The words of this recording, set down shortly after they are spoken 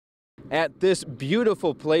at this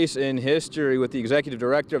beautiful place in history with the Executive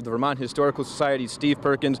Director of the Vermont Historical Society, Steve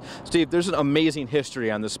Perkins. Steve, there's an amazing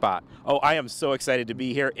history on this spot. Oh, I am so excited to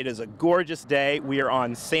be here. It is a gorgeous day. We are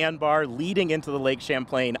on Sandbar leading into the Lake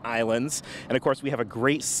Champlain Islands. And of course, we have a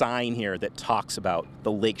great sign here that talks about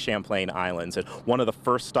the Lake Champlain Islands. And one of the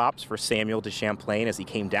first stops for Samuel de Champlain as he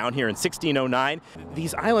came down here in 1609.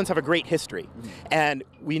 These islands have a great history. And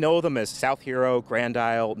we know them as South Hero, Grand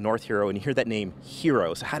Isle, North Hero, and you hear that name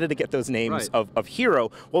Hero. So how did it get those names of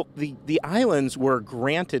hero? Well, the islands were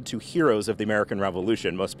granted to heroes of the American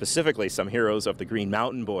Revolution, most specifically some heroes of the Green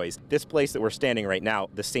Mountain Boys. This place that we're standing right now,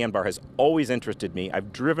 the Sandbar, has always interested me.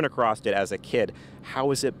 I've driven across it as a kid.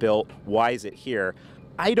 How is it built? Why is it here?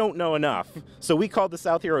 I don't know enough. So we called the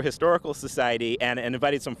South Hero Historical Society and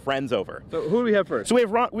invited some friends over. So who do we have first? So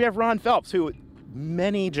we have Ron Phelps, who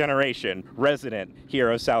many generation resident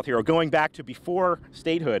here of South Hero, going back to before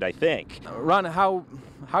statehood, I think. Ron, how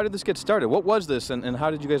did this get started? What was this and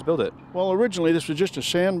how did you guys build it? Well, originally this was just a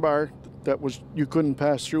sandbar that you couldn't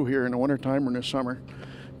pass through here in the wintertime or in the summer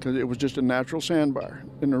because it was just a natural sandbar.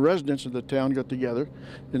 And the residents of the town got together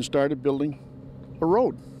and started building a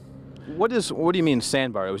road. What do you mean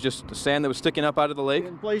sandbar? It was just the sand that was sticking up out of the lake?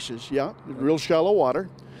 In places, yeah. Real shallow water.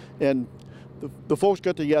 And the folks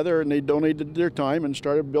got together and they donated their time and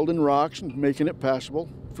started building rocks and making it passable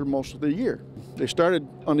for most of the year. They started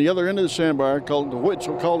on the other end of the sandbar called the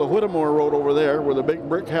Whittemore Road over there where the big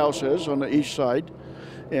brick house is on the east side.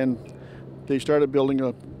 And they started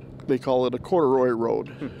building they call it a corduroy road,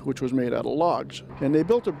 which was made out of logs. And they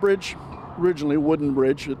built a bridge, originally a wooden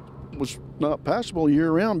bridge. It was not passable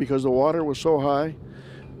year-round because the water was so high.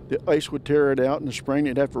 The ice would tear it out in the spring.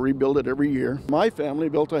 They'd have to rebuild it every year. My family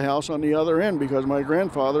built a house on the other end because my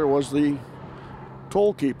grandfather was the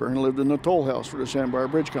toll keeper and lived in the toll house for the Sandbar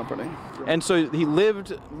Bridge Company. And so he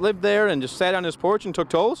lived there and just sat on his porch and took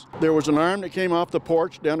tolls? There was an arm that came off the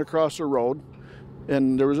porch down across the road,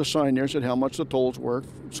 and there was a sign there that said how much the tolls were.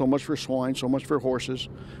 So much for swine, so much for horses.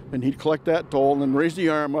 And he'd collect that toll and then raise the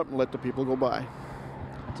arm up and let the people go by.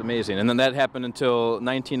 It's amazing. And then that happened until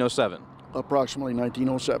 1907? Approximately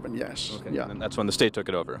 1907, yes. Okay. Yeah. And that's when the state took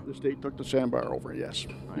it over? The state took the Sandbar over, yes.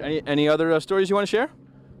 Any other stories you want to share?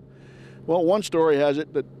 Well, one story has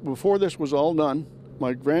it that before this was all done,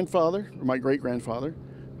 my grandfather, or my great-grandfather,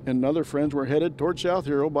 and other friends were headed toward South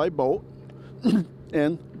Hero by boat,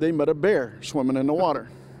 and they met a bear swimming in the water.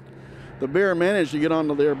 The bear managed to get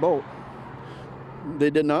onto their boat.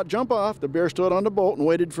 They did not jump off. The bear stood on the boat and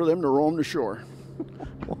waited for them to roam to shore.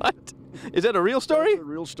 What? Is that a real story? That's a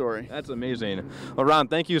real story. That's amazing. Well, Ron,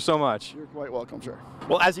 thank you so much. You're quite welcome, sir.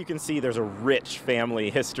 Well, as you can see, there's a rich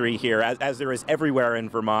family history here, as there is everywhere in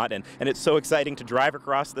Vermont, and it's so exciting to drive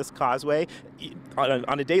across this causeway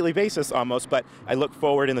on a daily basis almost, but I look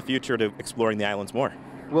forward in the future to exploring the islands more.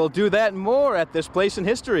 We'll do that and more at this place in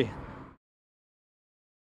history.